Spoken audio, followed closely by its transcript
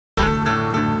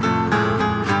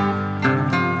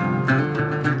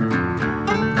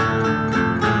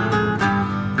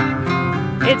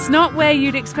It's not where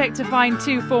you'd expect to find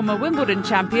two former Wimbledon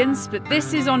champions, but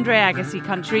this is Andre Agassi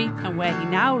country, and where he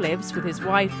now lives with his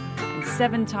wife and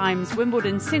 7 times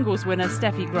Wimbledon singles winner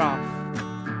Steffi Graf.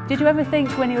 Did you ever think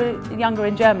when you were younger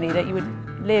in Germany that you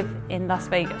would live in Las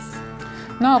Vegas?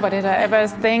 No, but did I ever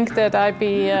think that I'd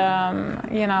be,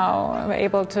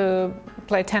 able to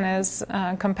play tennis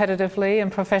competitively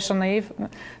and professionally,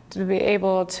 to be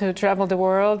able to travel the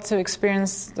world, to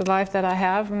experience the life that I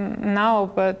have?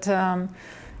 No, but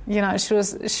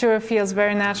it sure feels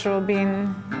very natural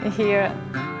being here.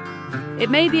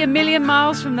 It may be a million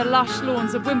miles from the lush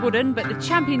lawns of Wimbledon, but the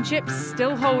championships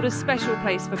still hold a special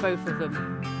place for both of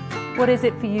them. What is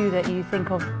it for you that you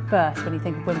think of first when you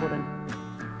think of Wimbledon?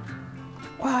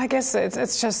 Well, I guess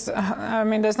it's just,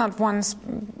 there's not one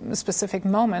specific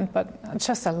moment, but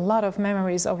just a lot of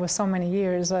memories over so many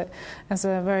years. As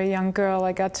a very young girl,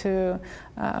 I got to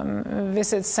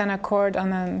visit center court,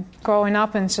 and then growing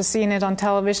up and just seeing it on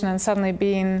television and suddenly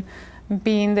being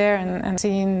there and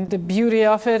seeing the beauty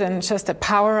of it and just the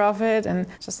power of it, and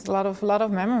just a lot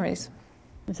of memories.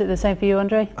 Is it the same for you,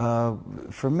 Andre?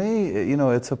 For me,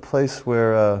 it's a place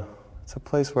where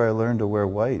I learned to wear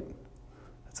white.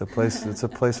 It's a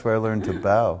place where I learned to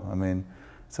bow.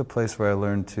 It's a place where I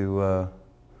learned to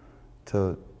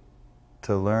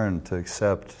learn, to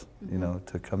accept,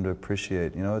 to come to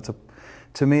appreciate.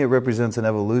 To me, it represents an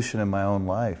evolution in my own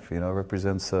life. It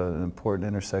represents an important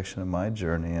intersection in my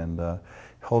journey. And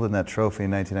holding that trophy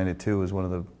in 1992 was one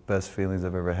of the best feelings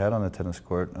I've ever had on the tennis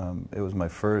court. It was my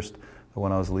first, the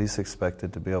one I was least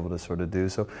expected to be able to sort of do.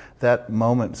 So that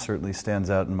moment certainly stands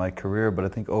out in my career, but I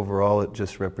think overall it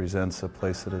just represents a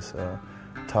place that has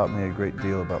taught me a great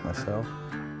deal about myself.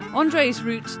 Andre's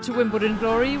route to Wimbledon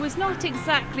glory was not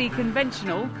exactly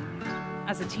conventional.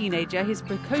 As a teenager, his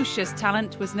precocious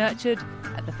talent was nurtured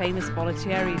at the famous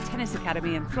Bollettieri Tennis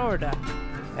Academy in Florida.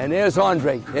 And there's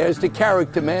Andre. There's the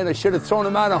character, man. I should have thrown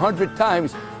him out 100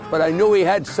 times, but I knew he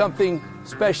had something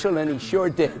special, and he sure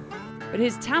did. But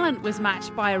his talent was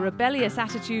matched by a rebellious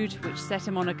attitude which set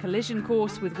him on a collision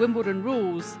course with Wimbledon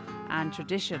rules and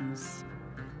traditions.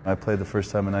 I played the first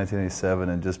time in 1987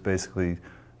 and just basically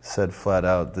said flat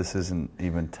out, this isn't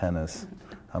even tennis.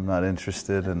 I'm not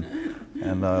interested,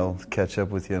 and I'll catch up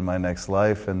with you in my next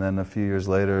life. And then a few years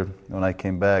later, when I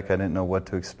came back, I didn't know what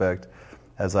to expect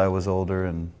as I was older,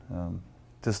 and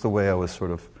just the way I was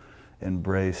sort of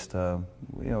embraced. It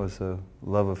was a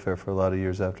love affair for a lot of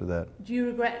years after that. Do you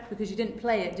regret, because you didn't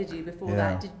play it, did you, before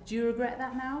that? Did you regret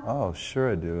that now? Oh,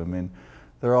 sure I do.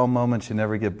 They're all moments you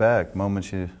never get back,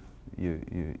 moments you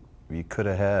could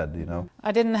have had,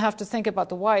 I didn't have to think about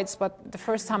the whites, but the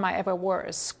first time I ever wore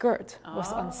a skirt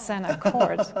was on center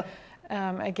court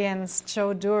against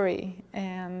Joe Dury.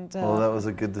 And well, that was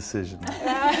a good decision.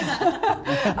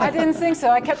 I didn't think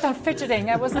so. I kept on fidgeting.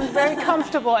 I wasn't very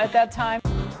comfortable at that time.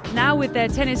 Now, with their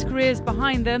tennis careers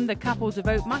behind them, the couple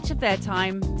devote much of their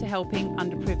time to helping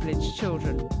underprivileged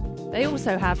children. They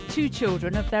also have 2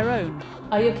 children of their own.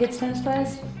 Are your kids tennis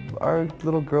players? Our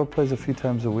little girl plays a few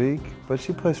times a week, but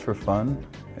she plays for fun.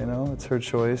 It's her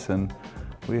choice, and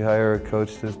we hire a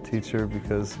coach to teach her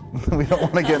because we don't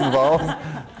want to get involved.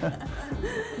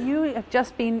 You have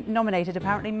just been nominated,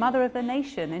 apparently, Mother of the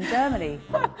Nation in Germany.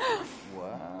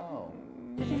 Wow.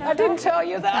 I didn't tell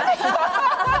you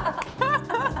that.